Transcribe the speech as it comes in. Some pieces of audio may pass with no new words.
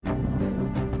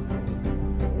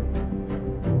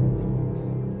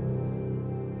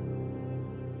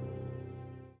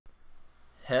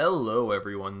Hello,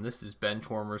 everyone. This is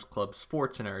Benchwarmers Club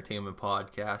Sports and Entertainment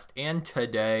Podcast, and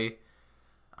today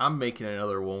I'm making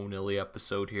another Nellie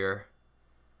episode here.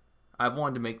 I've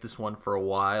wanted to make this one for a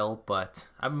while, but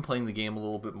I've been playing the game a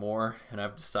little bit more, and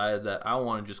I've decided that I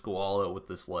want to just go all out with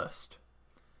this list.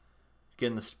 Get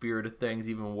in the spirit of things,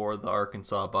 even wore the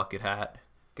Arkansas bucket hat,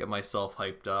 get myself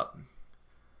hyped up.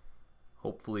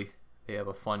 Hopefully, they have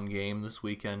a fun game this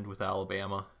weekend with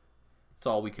Alabama. It's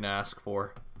all we can ask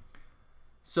for.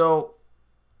 So,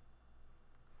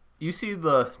 you see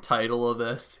the title of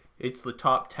this. It's the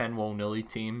top 10 Nellie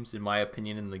teams, in my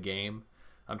opinion, in the game.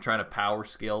 I'm trying to power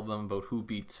scale them about who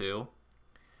beats who.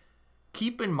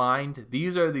 Keep in mind,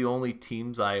 these are the only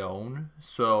teams I own.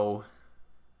 So,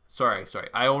 sorry.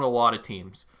 I own a lot of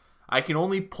teams. I can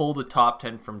only pull the top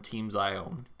 10 from teams I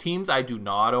own. Teams I do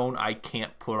not own, I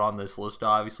can't put on this list,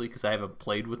 obviously, because I haven't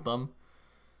played with them.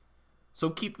 So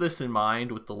keep this in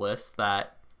mind with the list,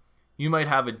 that you might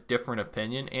have a different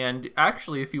opinion. And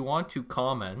actually, if you want to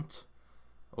comment,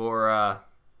 or,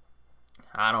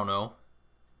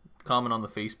 comment on the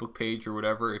Facebook page or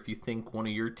whatever, if you think one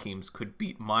of your teams could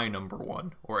beat my number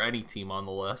one, or any team on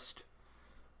the list.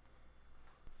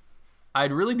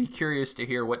 I'd really be curious to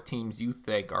hear what teams you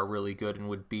think are really good and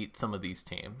would beat some of these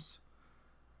teams.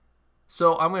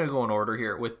 So I'm going to go in order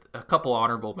here with a couple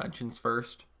honorable mentions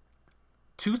first.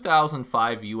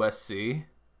 2005 USC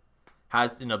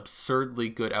has an absurdly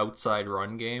good outside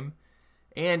run game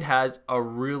and has a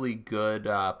really good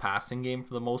passing game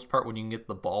for the most part when you can get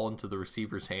the ball into the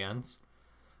receiver's hands.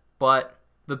 But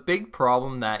the big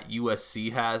problem that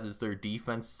USC has is their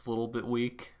defense is a little bit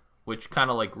weak, which kind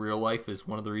of like real life is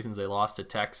one of the reasons they lost to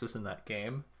Texas in that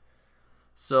game.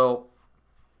 So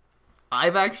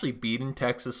I've actually beaten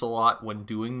Texas a lot when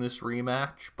doing this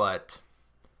rematch, but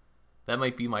that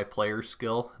might be my player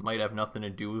skill. It might have nothing to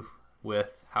do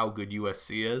with how good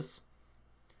USC is.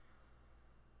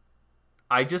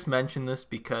 I just mentioned this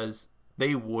because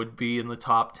they would be in the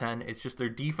top 10. It's just their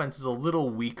defense is a little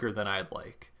weaker than I'd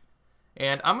like.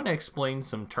 And I'm going to explain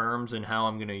some terms and how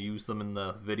I'm going to use them in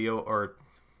the video, or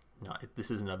no,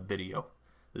 this isn't a video,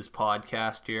 this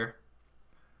podcast here.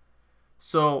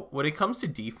 So when it comes to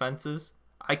defenses,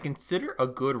 I consider a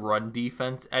good run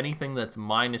defense anything that's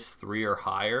 -3 or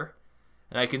higher.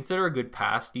 And I consider a good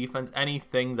pass defense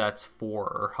anything that's 4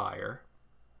 or higher.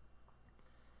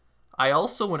 I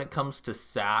also, when it comes to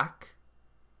sack,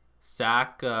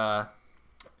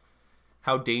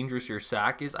 how dangerous your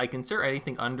sack is, I consider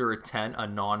anything under a 10 a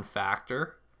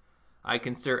non-factor. I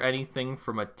consider anything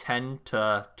from a 10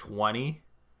 to 20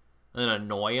 an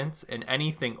annoyance, and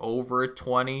anything over a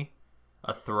 20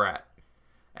 a threat.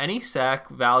 Any sack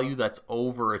value that's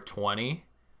over a 20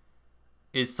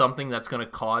 is something that's going to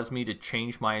cause me to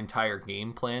change my entire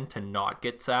game plan to not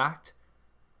get sacked.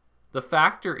 The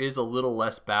factor is a little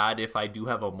less bad if I do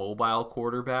have a mobile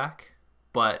quarterback,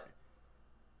 and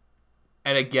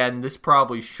again, this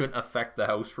probably shouldn't affect the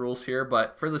house rules here,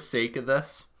 but for the sake of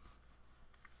this,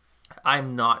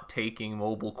 I'm not taking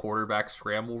mobile quarterback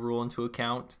scramble rule into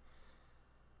account,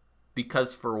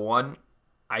 because for one,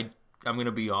 I'm going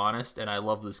to be honest, and I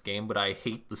love this game, but I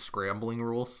hate the scrambling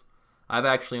rules. I've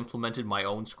actually implemented my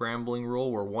own scrambling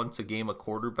rule where once a game a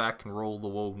quarterback can roll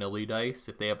the Nellie dice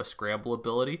if they have a scramble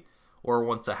ability, or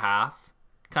once a half,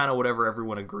 kind of whatever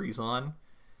everyone agrees on.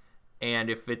 And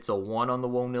if it's a 1 on the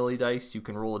Nellie dice, you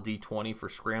can roll a d20 for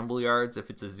scramble yards. If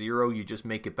it's a 0, you just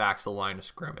make it back to the line of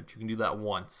scrimmage. You can do that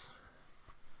once.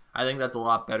 I think that's a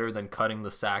lot better than cutting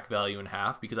the sack value in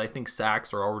half, because I think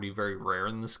sacks are already very rare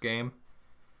in this game.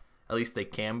 At least they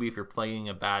can be if you're playing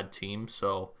a bad team,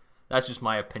 so that's just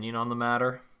my opinion on the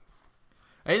matter.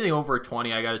 Anything over a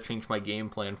 20, I got to change my game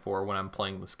plan for when I'm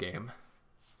playing this game.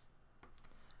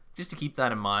 Just to keep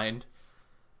that in mind.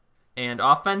 And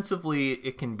offensively,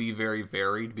 it can be very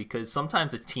varied, because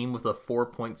sometimes a team with a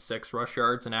 4.6 rush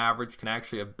yards in average can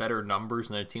actually have better numbers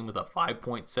than a team with a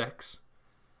 5.6.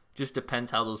 Just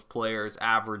depends how those players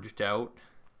averaged out.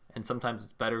 And sometimes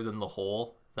it's better than the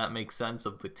whole. That makes sense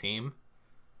of the team.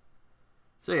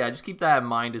 So yeah, just keep that in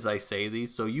mind as I say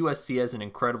these. So USC has an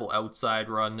incredible outside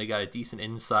run. They got a decent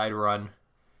inside run.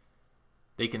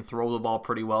 They can throw the ball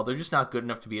pretty well. They're just not good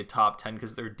enough to be a top 10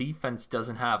 because their defense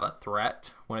doesn't have a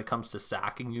threat when it comes to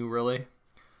sacking you, really.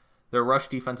 Their rush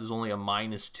defense is only a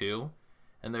 -2,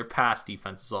 and their pass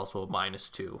defense is also a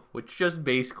 -2, which just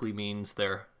basically means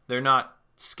they're not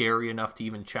scary enough to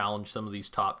even challenge some of these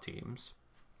top teams.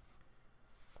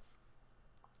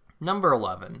 Number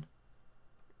 11.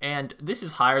 And this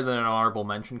is higher than an honorable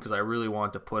mention because I really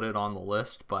want to put it on the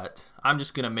list, but I'm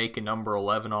just going to make a number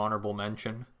 11 honorable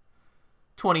mention.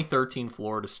 2013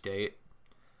 Florida State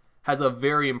has a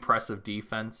very impressive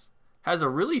defense. has a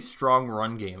really strong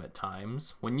run game at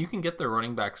times. When you can get their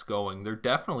running backs going, they're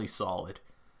definitely solid.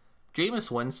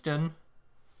 Jameis Winston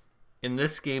in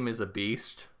this game is a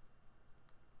beast.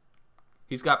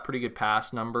 He's got pretty good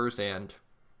pass numbers, and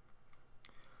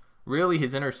really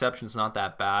his interception's not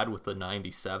that bad with the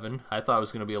 97. I thought it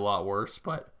was going to be a lot worse,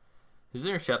 but his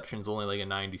interception's only like a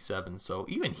 97, so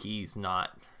even he's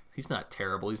not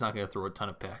terrible. He's not going to throw a ton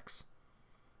of picks.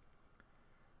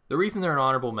 The reason they're an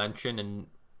honorable mention and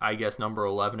I guess number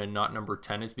 11 and not number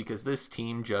 10 is because this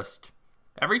team just,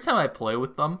 every time I play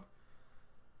with them,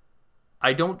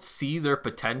 I don't see their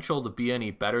potential to be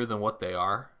any better than what they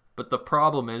are. But the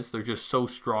problem is they're just so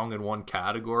strong in one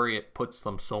category, it puts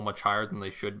them so much higher than they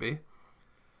should be.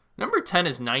 Number 10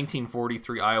 is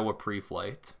 1943 Iowa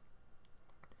Pre-Flight.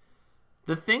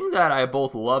 The thing that I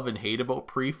both love and hate about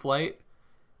Pre-Flight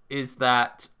is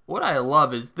that what I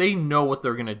love is they know what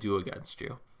they're going to do against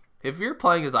you. If you're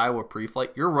playing as Iowa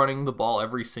Pre-Flight, you're running the ball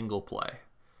every single play.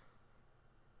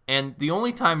 And the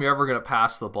only time you're ever going to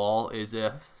pass the ball is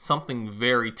if something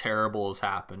very terrible has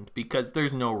happened, because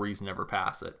there's no reason to ever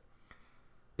pass it.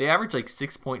 They average like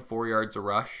 6.4 yards a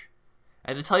rush.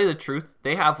 And to tell you the truth,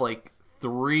 they have like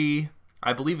three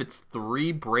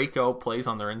breakout plays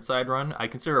on their inside run. I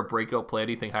consider a breakout play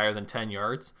anything higher than 10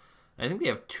 yards. I think they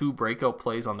have 2 breakout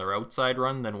plays on their outside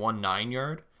run, then 1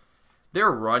 9-yard.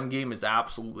 Their run game is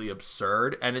absolutely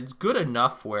absurd, and it's good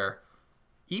enough where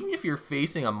even if you're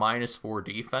facing a -4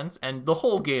 defense, and the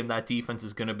whole game that defense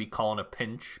is going to be calling a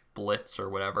pinch blitz or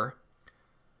whatever,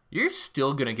 you're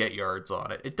still going to get yards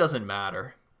on it. It doesn't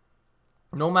matter.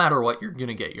 No matter what, you're going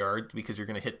to get yards because you're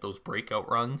going to hit those breakout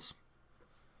runs.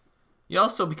 You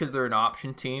also, because they're an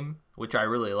option team, which I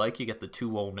really like, you get the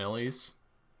 2-0 Nellies.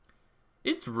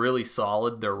 It's really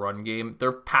solid, their run game.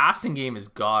 Their passing game is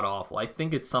god-awful. I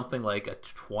think it's something like a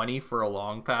 20 for a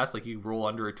long pass. Like you roll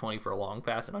under a 20 for a long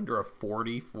pass and under a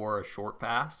 40 for a short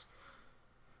pass.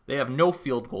 They have no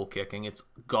field goal kicking. It's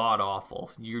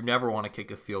god-awful. You never want to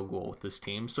kick a field goal with this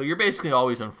team. So you're basically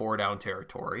always in 4-down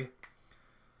territory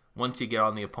once you get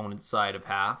on the opponent's side of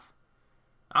half.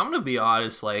 I'm going to be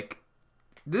honest, like,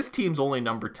 this team's only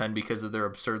number 10 because of their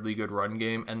absurdly good run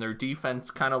game and their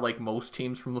defense, kind of like most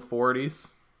teams from the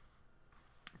 40s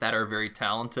that are very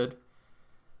talented.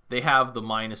 They have the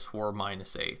 -4,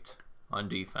 -8 on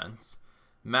defense.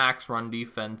 Max run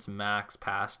defense, max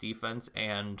pass defense,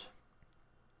 and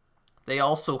they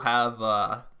also have,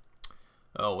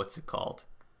 what's it called?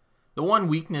 The one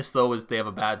weakness, though, is they have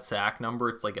a bad sack number.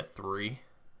 It's like a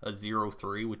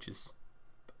 0-3, which is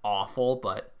awful,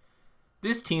 but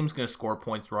this team's going to score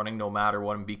points running no matter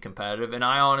what and be competitive. And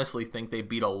I honestly think they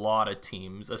beat a lot of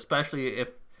teams, especially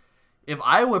if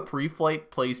Iowa Pre-Flight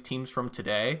plays teams from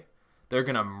today, they're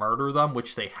going to murder them,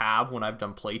 which they have when I've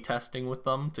done play testing with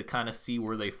them to kind of see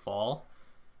where they fall.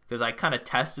 Because I kind of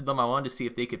tested them. I wanted to see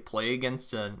if they could play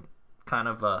against and kind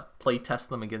of play test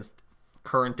them against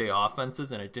current day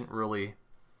offenses, and it didn't really...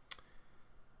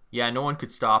 Yeah, no one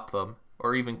could stop them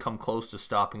or even come close to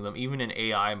stopping them, even in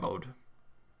AI mode.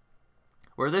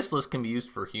 Where this list can be used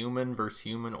for human versus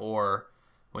human or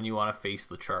when you want to face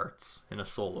the charts in a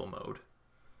solo mode.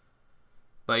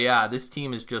 But yeah, this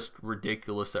team is just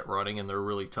ridiculous at running and they're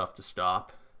really tough to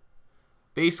stop.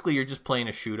 Basically, you're just playing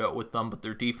a shootout with them, but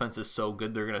their defense is so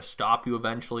good they're going to stop you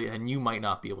eventually and you might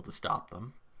not be able to stop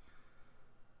them.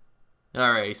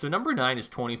 Alright, so number 9 is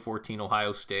 2014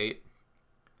 Ohio State.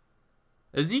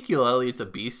 Ezekiel Elliott's a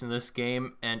beast in this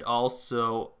game, and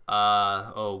also,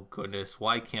 oh goodness,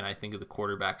 why can't I think of the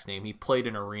quarterback's name? He played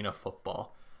in arena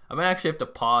football. I'm going to actually have to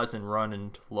pause and run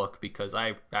and look because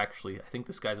I think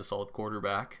this guy's a solid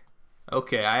quarterback.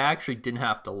 Okay, I actually didn't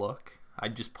have to look. I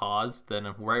just paused,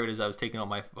 then right as I was taking out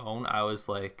my phone, I was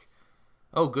like,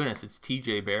 oh goodness, it's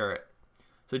TJ Barrett.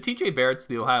 So TJ Barrett's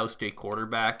the Ohio State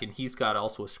quarterback, and he's got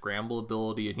also a scramble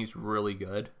ability, and he's really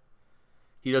good.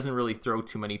 He doesn't really throw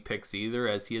too many picks either,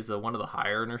 as he has one of the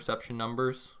higher interception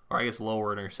numbers, or I guess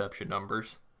lower interception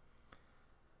numbers.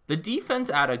 The defense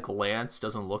at a glance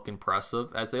doesn't look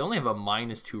impressive, as they only have a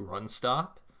 -2 run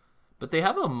stop, but they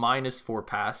have a -4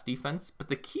 pass defense. But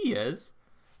the key is,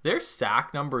 their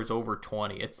sack number is over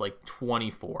 20. It's like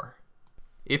 24.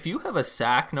 If you have a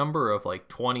sack number of like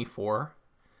 24,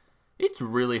 it's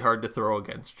really hard to throw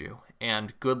against you,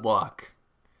 and good luck.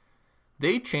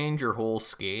 They change your whole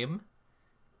scheme,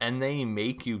 and they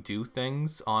make you do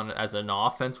things as an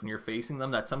offense when you're facing them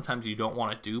that sometimes you don't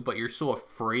want to do, but you're so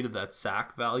afraid of that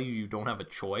sack value you don't have a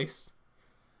choice.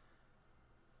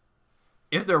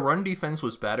 If their run defense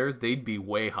was better, they'd be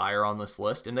way higher on this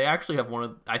list, and they actually have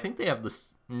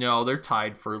they're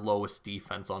tied for lowest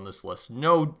defense on this list.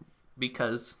 No,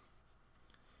 because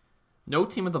No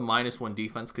team with a -1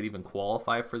 defense could even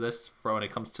qualify for this for when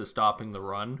it comes to stopping the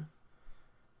run,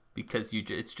 because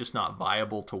it's just not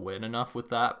viable to win enough with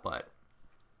that. But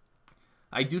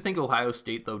I do think Ohio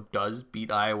State, though, does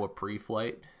beat Iowa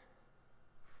pre-flight.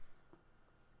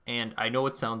 And I know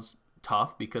it sounds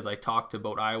tough because I talked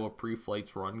about Iowa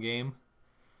pre-flight's run game,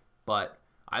 but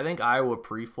I think Iowa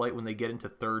pre-flight, when they get into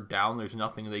third down, there's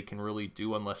nothing they can really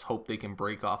do unless hope they can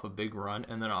break off a big run.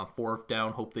 And then on fourth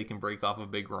down, hope they can break off a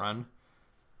big run.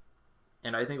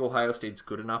 And I think Ohio State's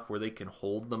good enough where they can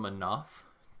hold them enough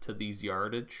to these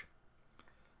yardage.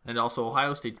 And also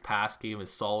Ohio State's pass game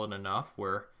is solid enough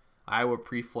where Iowa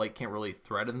pre-flight can't really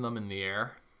threaten them in the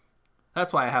air.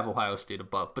 That's why I have Ohio State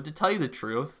above. But to tell you the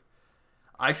truth,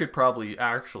 I should probably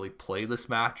actually play this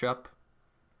matchup,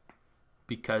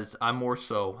 because I'm more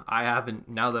so, I haven't,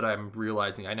 now that I'm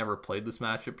realizing I never played this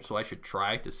matchup, so I should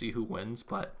try to see who wins.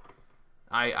 But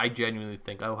I genuinely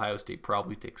think Ohio State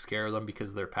probably takes care of them because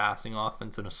of their passing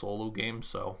offense in a solo game.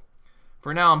 So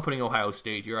for now, I'm putting Ohio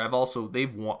State here.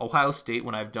 They've won, Ohio State,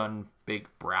 when I've done big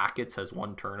brackets, has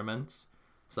won tournaments.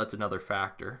 So that's another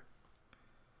factor.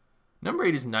 Number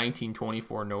 8 is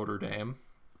 1924 Notre Dame.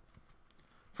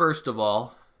 First of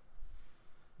all,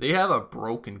 they have a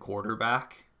broken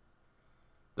quarterback.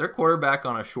 Their quarterback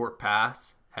on a short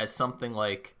pass has something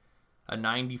like a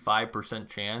 95%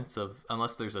 chance of,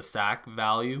 unless there's a sack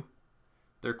value.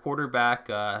 Their quarterback,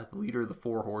 leader of the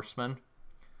Four Horsemen,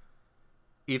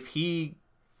 if he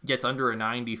gets under a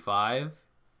 95,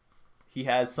 he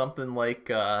has something like,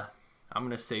 I'm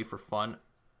going to say for fun,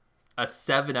 a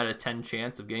 7 out of 10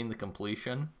 chance of getting the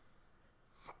completion,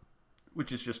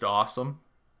 which is just awesome.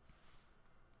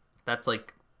 That's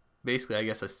like basically, I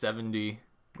guess, a 70%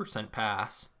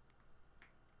 pass.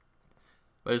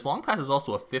 But his long pass is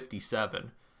also a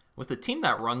 57. With a team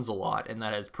that runs a lot and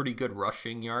that has pretty good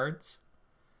rushing yards,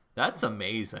 that's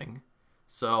amazing.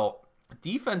 So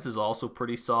defense is also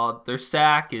pretty solid. Their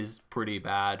sack is pretty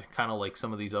bad, kind of like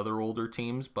some of these other older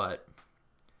teams. But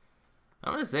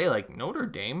I'm going to say, like, Notre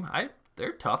Dame,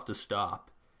 they're tough to stop.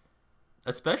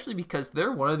 Especially because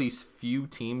they're one of these few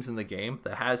teams in the game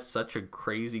that has such a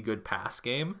crazy good pass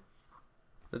game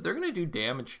that they're going to do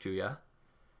damage to you.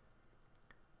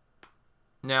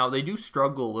 Now, they do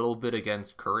struggle a little bit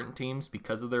against current teams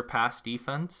because of their pass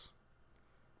defense.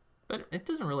 But it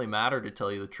doesn't really matter, to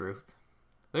tell you the truth.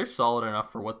 They're solid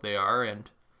enough for what they are, and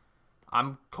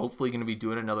I'm hopefully going to be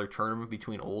doing another tournament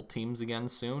between old teams again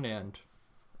soon, and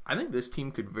I think this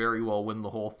team could very well win the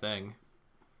whole thing.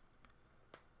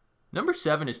 Number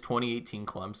 7 is 2018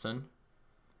 Clemson.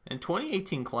 And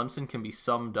 2018 Clemson can be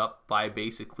summed up by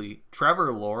basically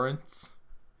Trevor Lawrence,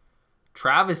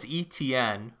 Travis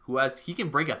Etienne, he can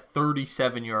break a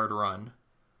 37-yard run,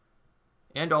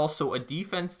 and also a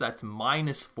defense that's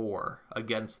 -4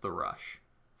 against the rush.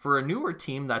 For a newer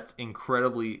team, that's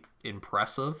incredibly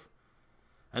impressive.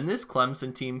 And this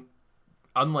Clemson team,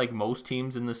 unlike most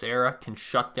teams in this era, can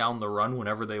shut down the run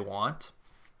whenever they want.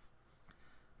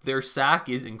 Their sack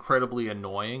is incredibly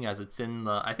annoying, as it's in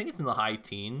the, I think it's in the high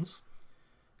teens.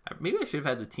 Maybe I should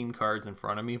have had the team cards in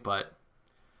front of me, but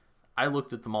I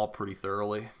looked at them all pretty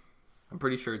thoroughly. I'm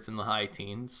pretty sure it's in the high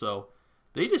teens, so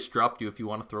they disrupt you if you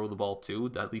want to throw the ball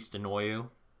too, at least annoy you.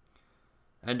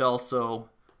 And also,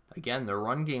 again, their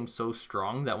run game's so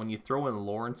strong that when you throw in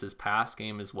Lawrence's pass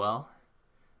game as well,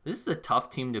 this is a tough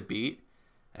team to beat.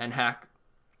 And heck,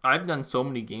 I've done so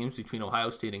many games between Ohio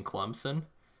State and Clemson,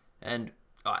 and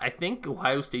I think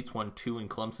Ohio State's won 2 and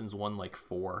Clemson's won like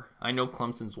 4. I know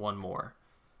Clemson's won more.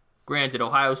 Granted,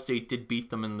 Ohio State did beat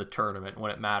them in the tournament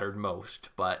when it mattered most,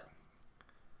 but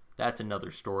that's another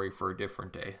story for a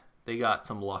different day. They got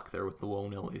some luck there with the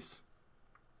Nellies.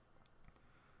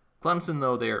 Clemson,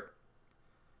 though,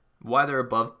 why they're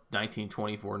above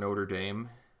 1924 Notre Dame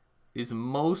is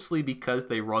mostly because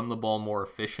they run the ball more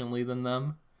efficiently than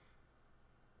them,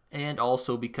 and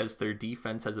also because their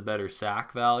defense has a better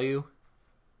sack value,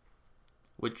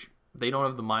 which they don't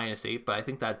have the -8, but I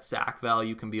think that sack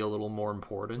value can be a little more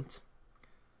important.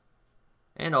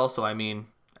 And also, I mean,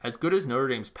 as good as Notre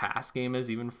Dame's pass game is,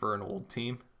 even for an old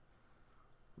team,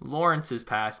 Lawrence's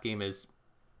pass game is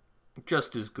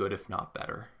just as good, if not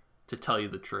better, to tell you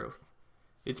the truth.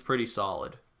 It's pretty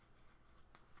solid.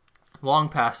 Long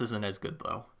pass isn't as good,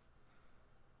 though.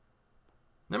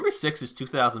 Number 6 is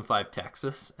 2005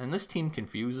 Texas, and this team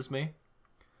confuses me.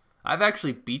 I've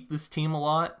actually beat this team a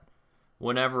lot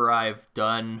whenever I've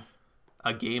done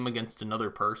a game against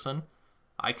another person.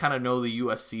 I kind of know the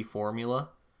USC formula,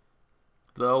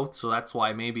 though, so that's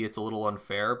why maybe it's a little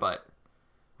unfair, but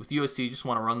with USC, you just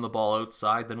want to run the ball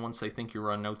outside, then once they think you're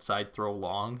running outside, throw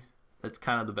long. That's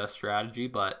kind of the best strategy,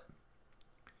 but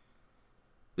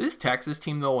This Texas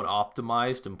team, though, when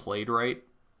optimized and played right,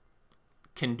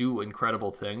 can do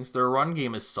incredible things. Their run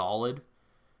game is solid.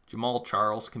 Jamal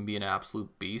Charles can be an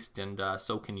absolute beast, and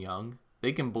so can Young.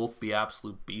 They can both be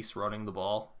absolute beasts running the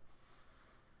ball.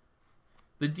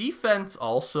 The defense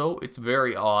also, it's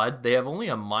very odd. They have only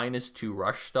a -2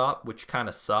 rush stop, which kind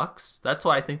of sucks. That's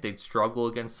why I think they'd struggle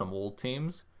against some old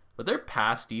teams. But their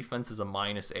pass defense is a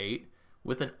 -8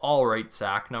 with an alright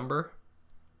sack number.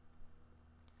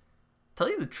 Tell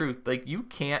you the truth, like, you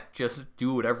can't just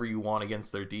do whatever you want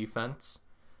against their defense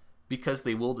because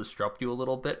they will disrupt you a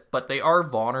little bit, but they are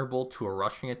vulnerable to a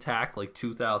rushing attack like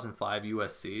 2005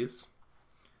 USC's,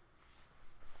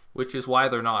 which is why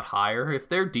they're not higher. If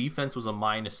their defense was a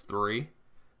 -3,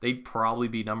 they'd probably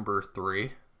be number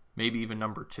 3, maybe even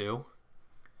number 2.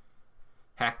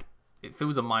 Heck, if it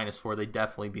was a -4, they'd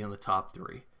definitely be in the top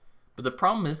 3. But the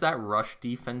problem is that rush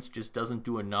defense just doesn't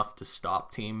do enough to stop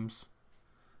teams.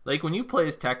 Like, when you play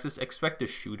as Texas, expect a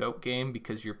shootout game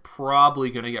because you're probably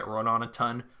going to get run on a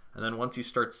ton. And then once you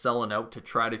start selling out to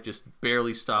try to just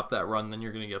barely stop that run, then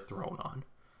you're going to get thrown on.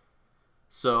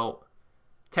 So,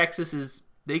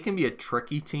 they can be a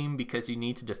tricky team because you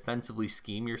need to defensively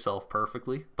scheme yourself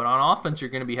perfectly. But on offense, you're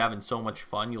going to be having so much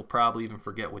fun, you'll probably even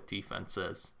forget what defense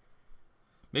is.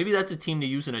 Maybe that's a team to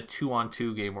use in a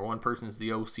 2-on-2 game where one person is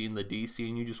the OC and the DC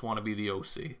and you just want to be the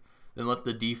OC. Then let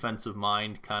the defensive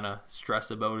mind kind of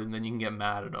stress about it, and then you can get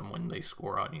mad at them when they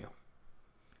score on you.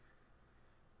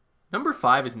 Number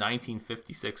 5 is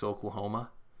 1956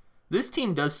 Oklahoma. This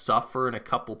team does suffer in a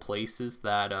couple places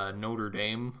that Notre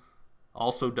Dame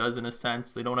also does in a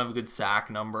sense. They don't have a good sack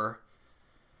number.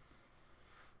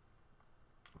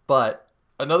 But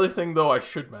another thing, though, I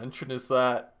should mention is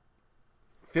that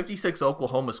 56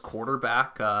 Oklahoma's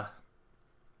quarterback,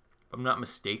 if I'm not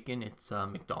mistaken, it's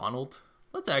McDonald.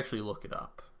 Let's actually look it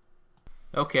up.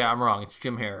 Okay, I'm wrong. It's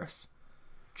Jim Harris.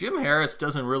 Jim Harris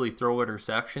doesn't really throw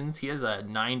interceptions. He has a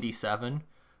 97,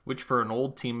 which for an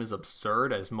old team is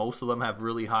absurd, as most of them have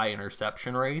really high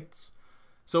interception rates.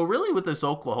 So really with this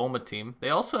Oklahoma team, they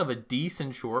also have a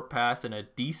decent short pass and a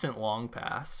decent long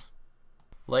pass.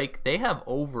 Like, they have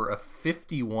over a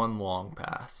 51 long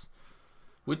pass,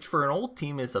 which for an old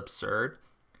team is absurd.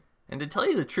 And to tell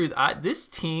you the truth, this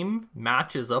team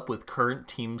matches up with current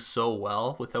teams so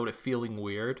well without it feeling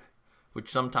weird, which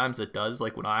sometimes it does,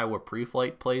 like when Iowa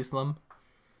Pre-Flight plays them,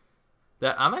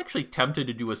 that I'm actually tempted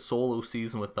to do a solo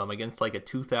season with them against like a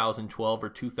 2012 or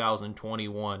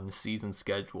 2021 season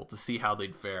schedule to see how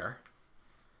they'd fare.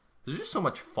 There's just so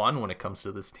much fun when it comes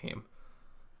to this team.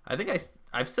 I think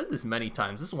I've said this many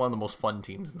times. This is one of the most fun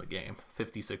teams in the game,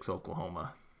 56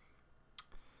 Oklahoma.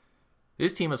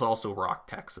 This team has also rocked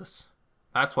Texas.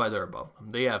 That's why they're above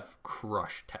them. They have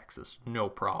crushed Texas, no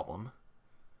problem.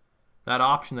 That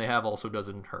option they have also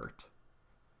doesn't hurt.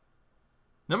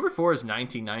 Number 4 is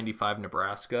 1995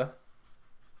 Nebraska.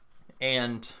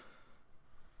 And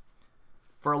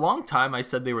for a long time, I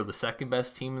said they were the second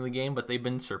best team in the game, but they've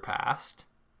been surpassed.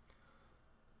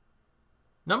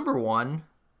 Number 1,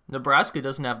 Nebraska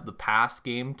doesn't have the pass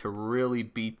game to really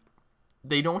beat.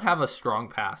 They don't have a strong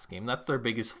pass game. That's their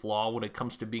biggest flaw when it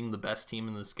comes to being the best team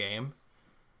in this game.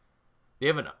 They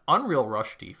have an unreal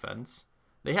rush defense.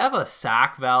 They have a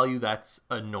sack value that's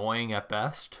annoying at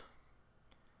best.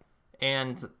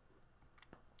 And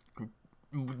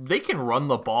they can run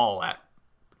the ball at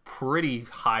pretty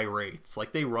high rates.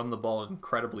 Like, they run the ball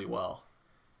incredibly well.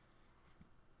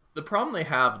 The problem they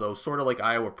have, though, sort of like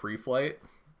Iowa Pre-Flight,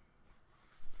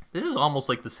 this is almost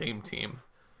like the same team.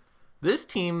 This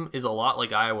team is a lot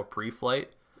like Iowa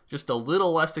Pre-Flight, just a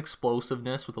little less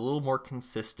explosiveness with a little more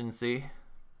consistency,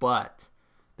 but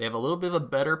they have a little bit of a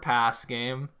better pass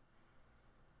game,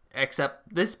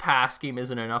 except this pass game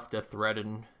isn't enough to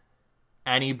threaten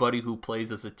anybody who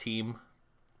plays as a team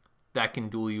that can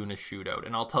duel you in a shootout,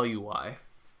 and I'll tell you why.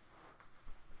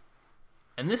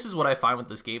 And this is what I find with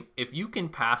this game. If you can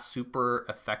pass super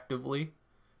effectively,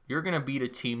 you're going to beat a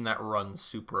team that runs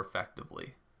super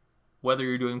effectively, whether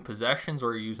you're doing possessions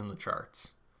or you're using the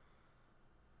charts.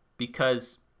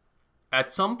 Because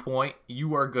at some point,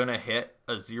 you are going to hit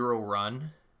a 0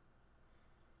 run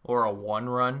or a 1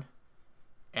 run,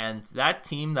 and that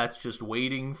team that's just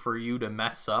waiting for you to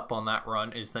mess up on that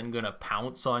run is then going to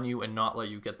pounce on you and not let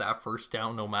you get that first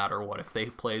down no matter what, if they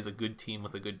play as a good team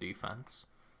with a good defense.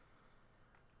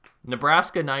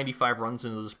 Nebraska 95 runs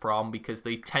into this problem because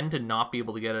they tend to not be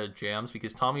able to get out of jams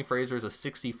because Tommy Fraser is a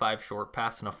 65 short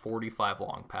pass and a 45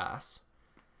 long pass.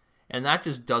 And that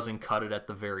just doesn't cut it at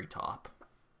the very top.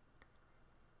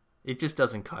 It just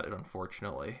doesn't cut it,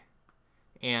 unfortunately.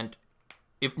 And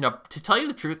to tell you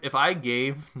the truth, if I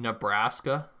gave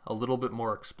Nebraska a little bit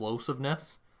more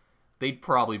explosiveness, they'd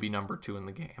probably be number 2 in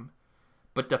the game.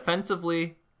 But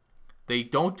defensively, they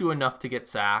don't do enough to get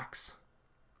sacks.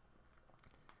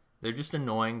 They're just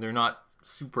annoying. They're not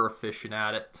super efficient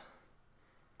at it.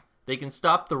 They can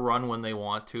stop the run when they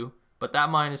want to, but that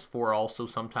 -4 also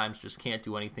sometimes just can't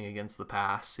do anything against the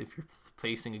pass if you're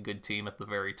facing a good team at the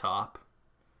very top.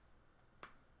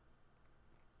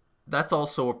 That's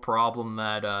also a problem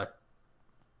that,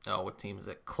 what team is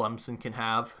it? Clemson can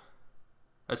have,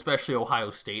 especially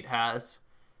Ohio State has,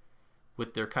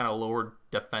 with their kind of lower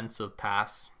defensive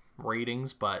pass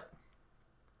ratings. But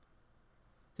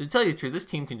to tell you the truth, this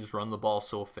team can just run the ball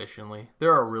so efficiently.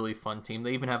 They're a really fun team.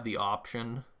 They even have the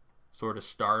option sort of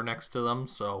star next to them,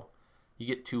 so you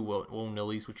get 2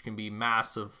 Nellies, which can be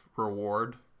massive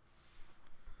reward.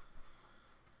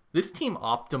 This team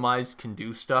optimized can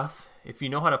do stuff. If you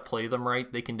know how to play them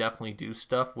right, they can definitely do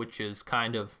stuff, which is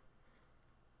kind of,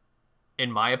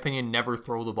 in my opinion, never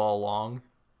throw the ball long.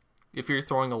 If you're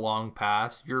throwing a long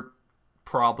pass, you're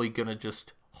probably going to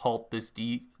just halt this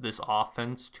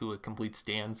offense to a complete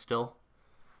standstill.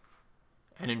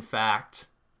 And in fact,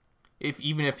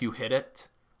 even if you hit it,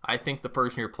 I think the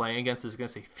person you're playing against is going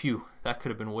to say, phew, that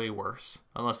could have been way worse,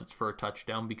 unless it's for a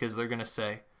touchdown, because they're going to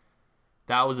say,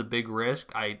 that was a big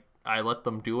risk. I let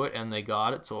them do it, and they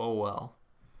got it, so oh well.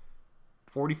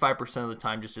 45% of the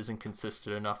time just isn't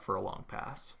consistent enough for a long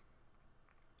pass.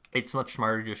 It's much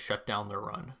smarter to just shut down their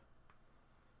run.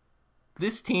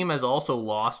 This team has also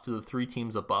lost to the 3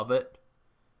 teams above it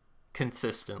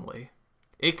consistently.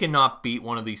 It cannot beat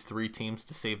one of these 3 teams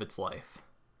to save its life.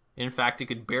 In fact, it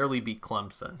could barely beat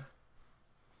Clemson.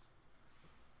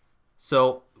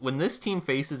 So when this team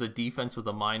faces a defense with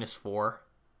a -4,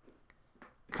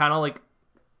 kind of like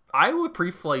Iowa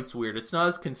pre-flight's weird. It's not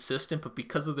as consistent, but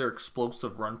because of their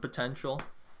explosive run potential,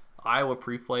 Iowa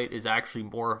pre-flight is actually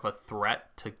more of a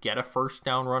threat to get a first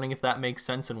down running, if that makes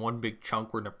sense, in one big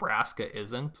chunk where Nebraska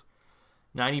isn't.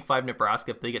 95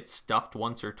 Nebraska, if they get stuffed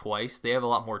once or twice, they have a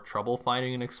lot more trouble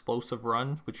finding an explosive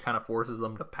run, which kind of forces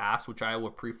them to pass, which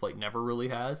Iowa pre-flight never really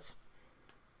has.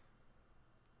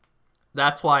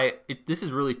 That's why this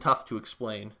is really tough to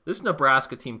explain. This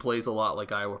Nebraska team plays a lot like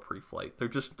Iowa pre-flight. They're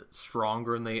just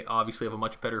stronger, and they obviously have a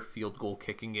much better field goal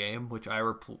kicking game, which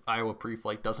Iowa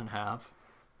pre-flight doesn't have.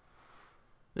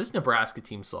 This Nebraska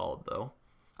team's solid, though.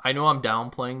 I know I'm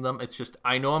downplaying them. It's just,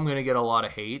 I know I'm going to get a lot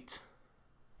of hate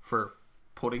for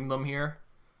putting them here,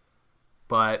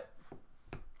 but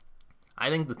I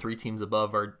think the 3 teams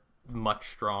above are much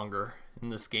stronger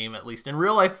in this game, at least. In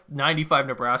real life, 95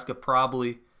 Nebraska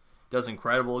probably does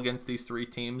incredible against these 3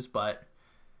 teams, but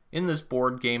in this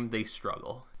board game, they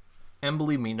struggle. And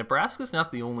believe me, Nebraska's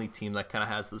not the only team that kind of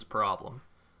has this problem.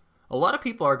 A lot of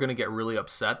people are going to get really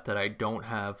upset that I don't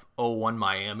have 0-1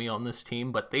 Miami on this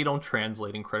team, but they don't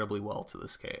translate incredibly well to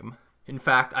this game. In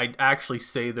fact, I'd actually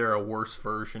say they're a worse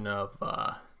version of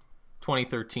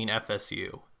 2013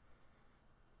 FSU.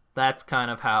 That's kind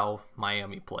of how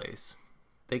Miami plays.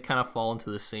 They kind of fall into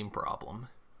the same problem.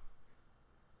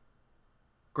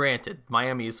 Granted,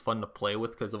 Miami is fun to play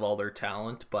with because of all their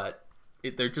talent, but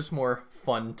they're just more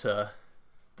fun to...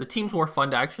 The team's more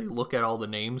fun to actually look at all the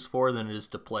names for than it is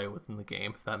to play with in the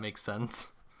game, if that makes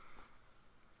sense.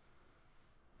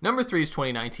 Number 3 is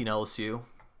 2019 LSU.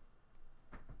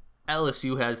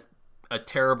 LSU has a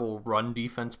terrible run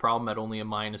defense problem at only a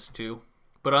 -2.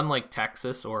 But unlike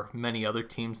Texas or many other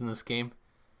teams in this game,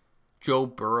 Joe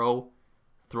Burrow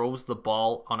throws the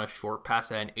ball on a short pass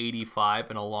at an 85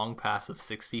 and a long pass of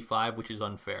 65, which is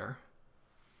unfair.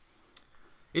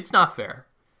 It's not fair.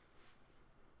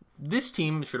 This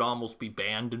team should almost be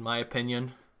banned, in my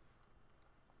opinion,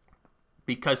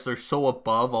 because they're so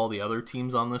above all the other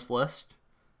teams on this list.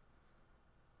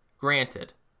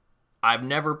 Granted, I've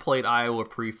never played Iowa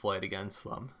pre-flight against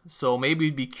them, so maybe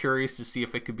you'd be curious to see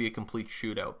if it could be a complete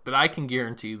shootout. But I can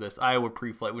guarantee you this, Iowa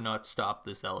pre-flight would not stop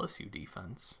this LSU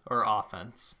defense or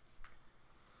offense.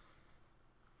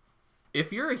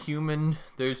 If you're a human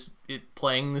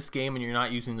playing this game and you're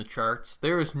not using the charts,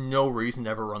 there is no reason to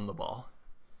ever run the ball.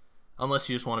 Unless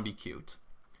you just want to be cute.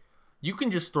 You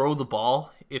can just throw the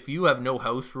ball if you have no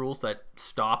house rules that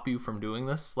stop you from doing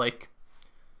this. Like,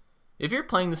 if you're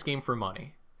playing this game for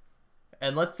money,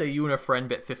 and let's say you and a friend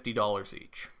bet $50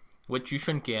 each, which you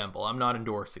shouldn't gamble. I'm not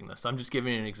endorsing this. I'm just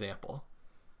giving you an example.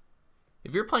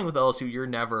 If you're playing with LSU, you're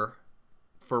never,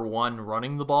 for 1,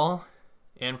 running the ball,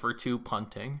 and for 2,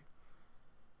 punting.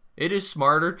 It is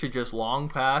smarter to just long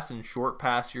pass and short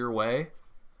pass your way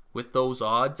with those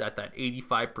odds at that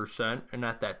 85% and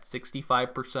at that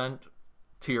 65%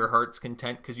 to your heart's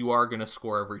content, because you are going to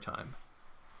score every time.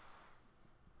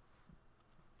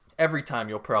 Every time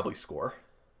you'll probably score.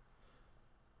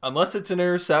 Unless it's an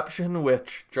interception,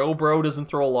 which Joe Burrow doesn't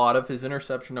throw a lot of. His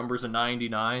interception number's a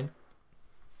 99.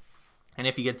 And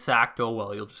if he gets sacked, oh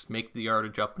well, you'll just make the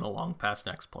yardage up in a long pass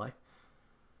next play.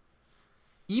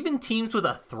 Even teams with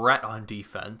a threat on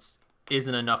defense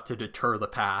isn't enough to deter the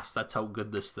pass. That's how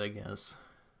good this thing is.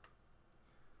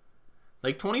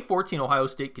 Like 2014, Ohio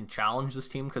State can challenge this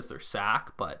team because they're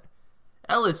sack, but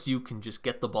LSU can just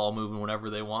get the ball moving whenever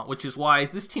they want, which is why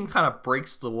this team kind of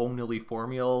breaks the Nellie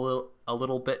formula a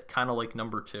little bit, kind of like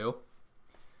number 2.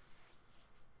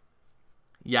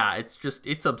 Yeah,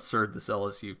 it's absurd, this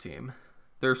LSU team.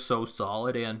 They're so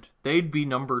solid, and they'd be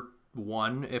number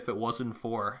 1 if it wasn't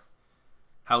for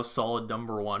how solid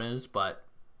number 1 is, but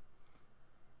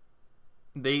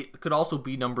they could also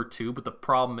be number 2, but the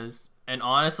problem is, and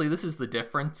honestly, this is the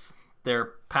difference, their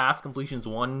pass completion's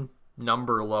 1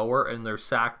 number lower, and their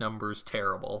sack number is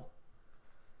terrible.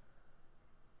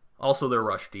 Also, their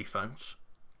rush defense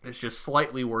is just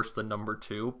slightly worse than number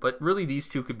 2, but really these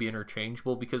two could be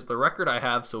interchangeable because the record I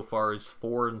have so far is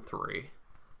 4-3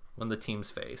 when the teams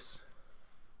face.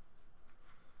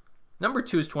 Number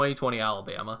 2 is 2020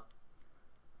 Alabama.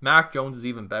 Mac Jones is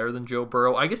even better than Joe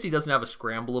Burrow. I guess he doesn't have a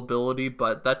scramble ability,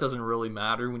 but that doesn't really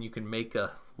matter when you can make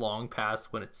a long pass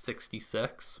when it's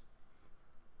 66.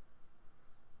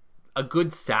 A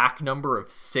good sack number of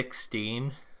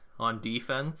 16 on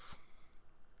defense.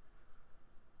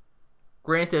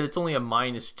 Granted, it's only a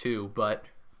 -2, but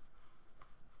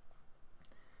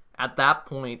at that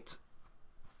point,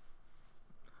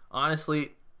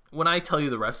 honestly, when I tell you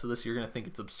the rest of this, you're going to think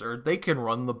it's absurd. They can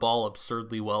run the ball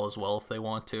absurdly well as well if they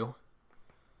want to.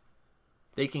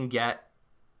 They can get,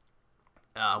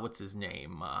 what's his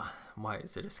name? Why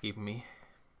is it escaping me?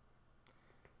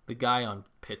 The guy on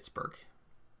Pittsburgh.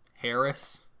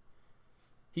 Harris.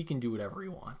 He can do whatever he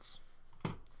wants.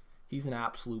 He's an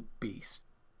absolute beast.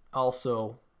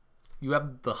 Also, you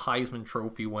have the Heisman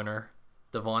Trophy winner,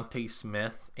 Devontae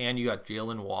Smith, and you got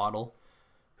Jalen Waddle,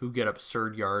 who get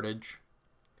absurd yardage.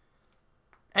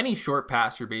 Any short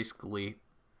passer, basically,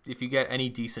 if you get any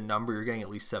decent number, you're getting at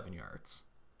least 7 yards.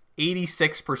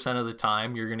 86% of the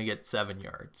time, you're going to get 7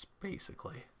 yards,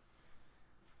 basically.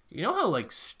 You know how,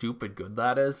 stupid good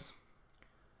that is?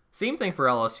 Same thing for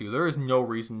LSU. There is no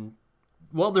reason...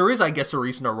 Well, there is, I guess, a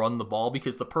reason to run the ball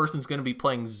because the person's going to be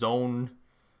playing zone...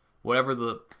 Whatever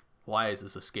the... Why is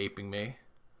this escaping me?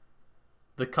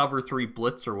 The cover 3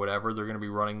 blitz or whatever, they're going to be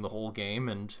running the whole game,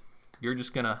 and you're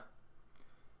just going to...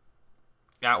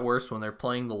 At worst, when they're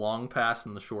playing the long pass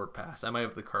and the short pass. I might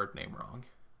have the card name wrong.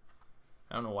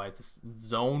 I don't know why it's a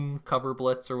zone cover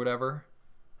blitz or whatever.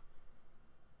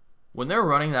 When they're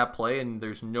running that play and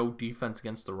there's no defense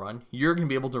against the run, you're going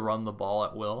to be able to run the ball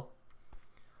at will.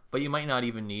 But you might not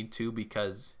even need to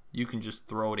because you can just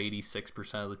throw it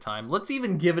 86% of the time. Let's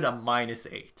even give it a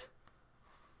 -8.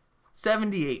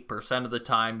 78% of the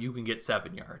time, you can get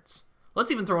 7 yards.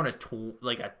 Let's even throw in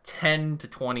a 10 to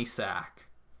 20 sack.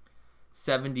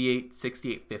 78,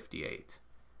 68, 58.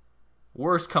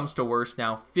 Worst comes to worst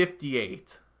now,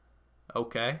 58.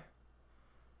 Okay.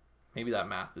 Maybe that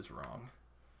math is wrong.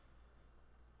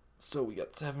 So we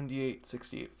got 78,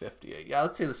 68, 58. Yeah,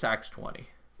 let's say the sack's 20.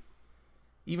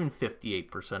 Even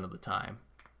 58% of the time,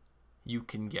 you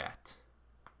can get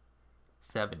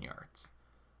 7 yards.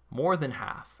 More than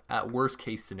half at worst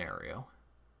case scenario.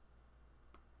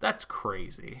 That's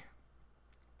crazy.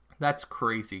 That's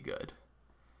crazy good.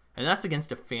 And that's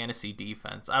against a fantasy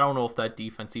defense. I don't know if that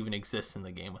defense even exists in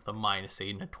the game with a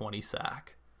 -8 and a 20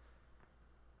 sack.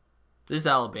 This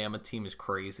Alabama team is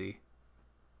crazy.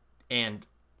 And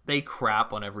they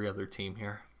crap on every other team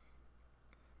here.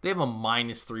 They have a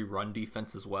 -3 run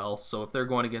defense as well. So if they're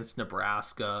going against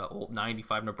Nebraska,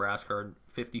 95 Nebraska, or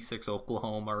 56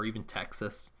 Oklahoma, or even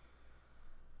Texas,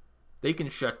 they can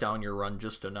shut down your run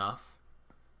just enough,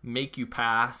 make you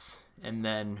pass, and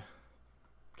then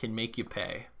can make you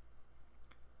pay.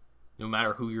 No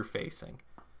matter who you're facing.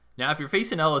 Now, if you're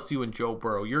facing LSU and Joe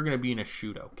Burrow, you're going to be in a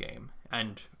shootout game.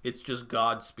 And it's just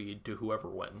Godspeed to whoever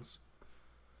wins.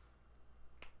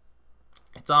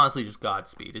 It's honestly just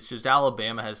Godspeed. It's just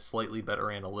Alabama has slightly better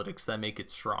analytics that make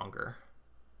it stronger.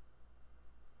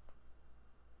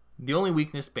 The only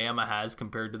weakness Bama has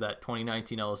compared to that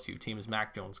 2019 LSU team is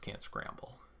Mac Jones can't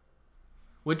scramble.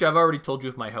 Which I've already told you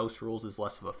with my house rules is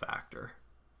less of a factor.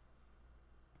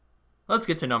 Let's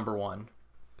get to number 1.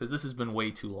 Because this has been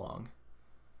way too long.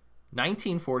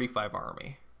 1945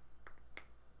 Army.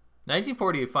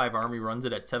 1945 Army runs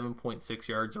it at 7.6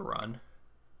 yards a run.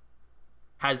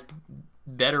 Has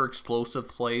better explosive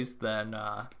plays than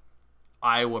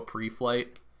Iowa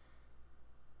pre-flight.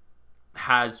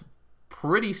 Has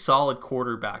pretty solid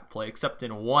quarterback play, except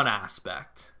in one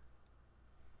aspect.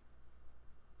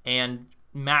 and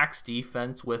max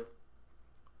defense with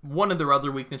one of their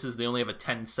other weaknesses. They only have a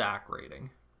 10 sack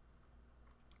rating.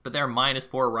 But they're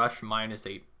 -4 rush,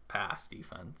 -8 pass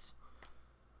defense.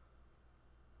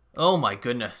 Oh my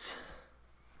goodness.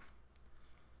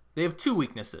 They have 2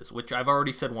 weaknesses, which I've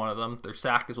already said one of them. Their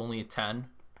sack is only a 10.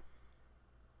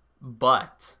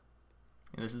 But,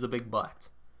 and this is a big but,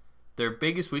 their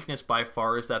biggest weakness by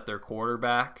far is that their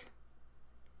quarterback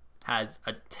has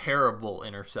a terrible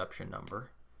interception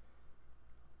number.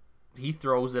 He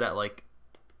throws it at like,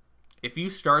 if you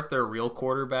start their real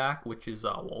quarterback, which is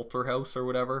Walter House or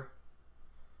whatever,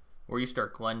 or you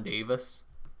start Glenn Davis,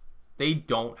 they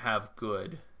don't have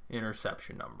good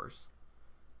interception numbers.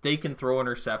 They can throw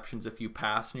interceptions if you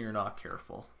pass and you're not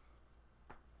careful.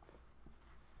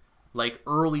 Like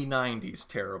early 90s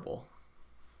terrible.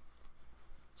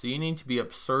 So you need to be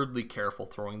absurdly careful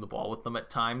throwing the ball with them at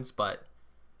times, but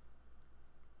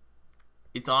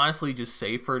it's honestly just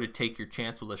safer to take your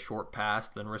chance with a short pass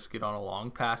than risk it on a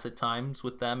long pass at times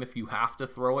with them if you have to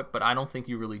throw it, but I don't think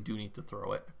you really do need to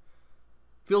throw it.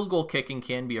 Field goal kicking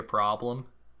can be a problem,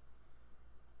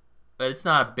 but it's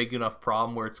not a big enough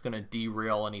problem where it's going to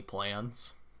derail any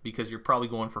plans, because you're probably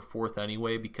going for 4th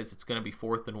anyway, because it's going to be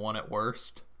 4th and 1 at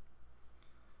worst.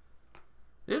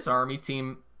 This Army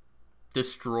team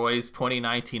destroys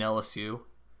 2019 LSU.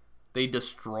 They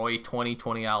destroy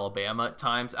 2020 Alabama at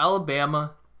times.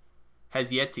 Alabama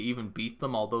has yet to even beat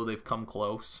them, although they've come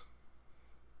close.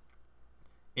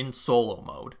 In solo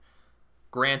mode.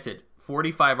 Granted,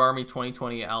 45 Army,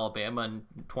 2020 Alabama, and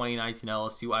 2019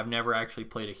 LSU, I've never actually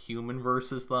played a human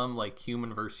versus them, like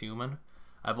human versus human.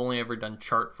 I've only ever done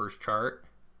chart versus chart.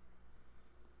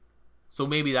 So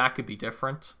maybe that could be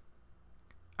different.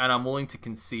 And I'm willing to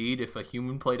concede if a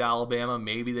human played Alabama,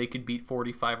 maybe they could beat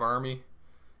 45 Army.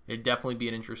 It'd definitely be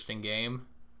an interesting game.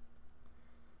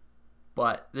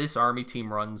 But this Army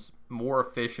team runs more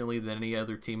efficiently than any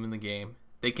other team in the game.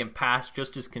 They can pass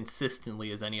just as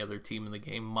consistently as any other team in the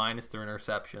game, minus their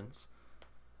interceptions.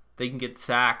 They can get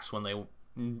sacks when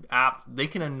they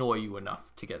can annoy you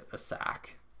enough to get a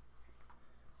sack.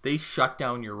 They shut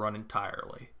down your run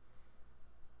entirely.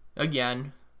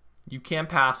 Again, you can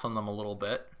pass on them a little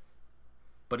bit,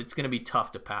 but it's going to be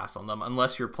tough to pass on them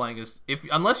unless you're playing as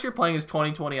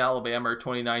 2020 Alabama or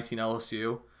 2019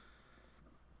 LSU,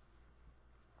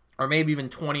 or maybe even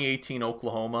 2018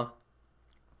 Oklahoma.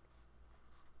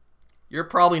 You're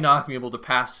probably not going to be able to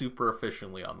pass super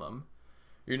efficiently on them.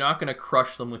 You're not going to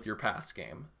crush them with your pass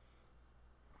game.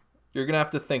 You're going to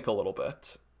have to think a little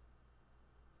bit.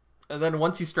 And then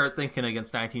once you start thinking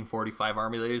against 1945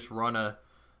 Army, they just run a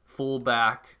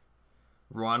fullback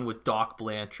run with Doc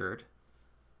Blanchard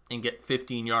and get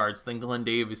 15 yards. Then Glenn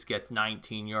Davis gets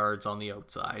 19 yards on the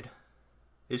outside.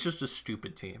 It's just a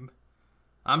stupid team.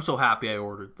 I'm so happy I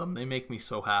ordered them. They make me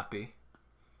so happy.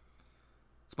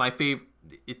 It's my favorite.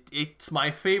 It's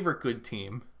my favorite good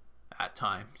team at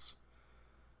times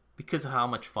because of how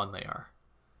much fun they are.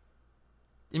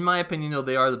 In my opinion, though,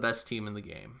 they are the best team in the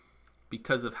game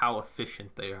because of how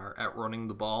efficient they are at running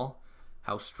the ball,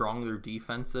 how strong their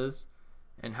defense is,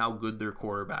 and how good their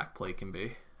quarterback play can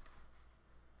be.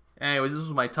 Anyways, this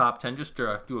was my top 10. Just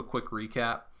to do a quick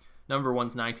recap. Number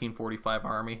 1's 1945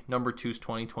 Army. Number 2's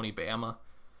 2020 Bama.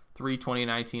 3,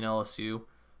 2019 LSU.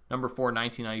 Number 4,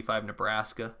 1995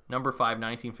 Nebraska. Number 5,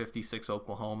 1956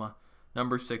 Oklahoma.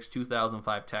 Number 6,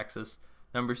 2005 Texas.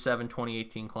 Number 7,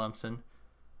 2018 Clemson.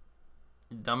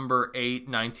 Number 8,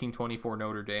 1924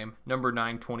 Notre Dame. Number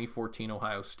 9, 2014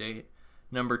 Ohio State.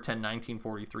 Number 10,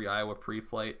 1943 Iowa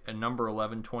Pre-Flight. And number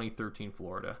 11, 2013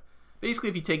 Florida. Basically,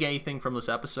 if you take anything from this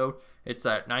episode, it's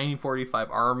that 1945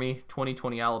 Army,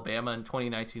 2020 Alabama, and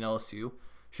 2019 LSU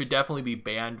should definitely be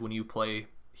banned when you play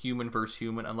human versus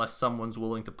human, unless someone's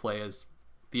willing to play as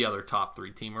the other top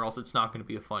 3 team, or else it's not going to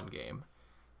be a fun game.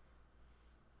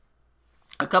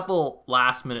 A couple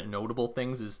last minute notable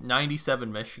things is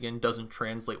 97 Michigan doesn't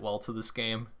translate well to this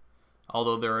game,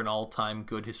 although they're an all-time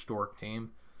good historic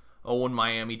team. 0-1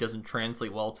 Miami doesn't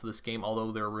translate well to this game,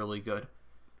 although they're really good.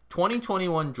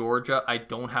 2021 Georgia, I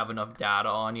don't have enough data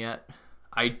on yet.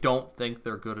 I don't think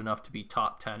they're good enough to be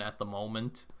top 10 at the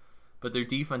moment. But their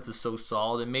defense is so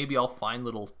solid, and maybe I'll find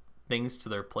little things to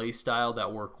their play style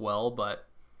that work well, but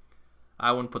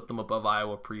I wouldn't put them above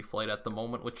Iowa Pre-Flight at the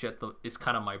moment, which is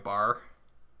kind of my bar.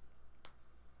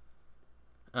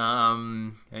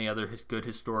 Any other good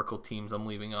historical teams I'm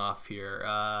leaving off here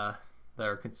that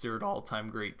are considered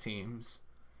all-time great teams?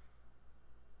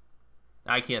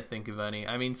 I can't think of any.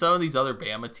 I mean, some of these other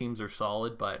Bama teams are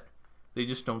solid, but they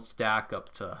just don't stack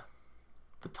up to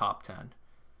the top 10.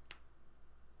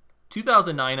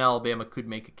 2009 Alabama could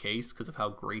make a case because of how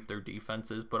great their defense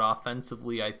is, but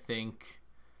offensively, I think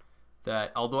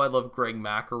that although I love Greg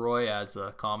McElroy as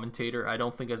a commentator, I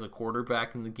don't think as a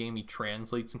quarterback in the game he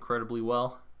translates incredibly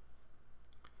well.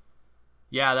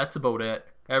 Yeah, that's about it.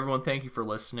 Everyone, thank you for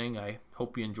listening. I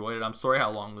hope you enjoyed it. I'm sorry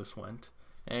how long this went.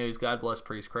 Anyways, God bless,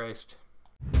 praise Christ.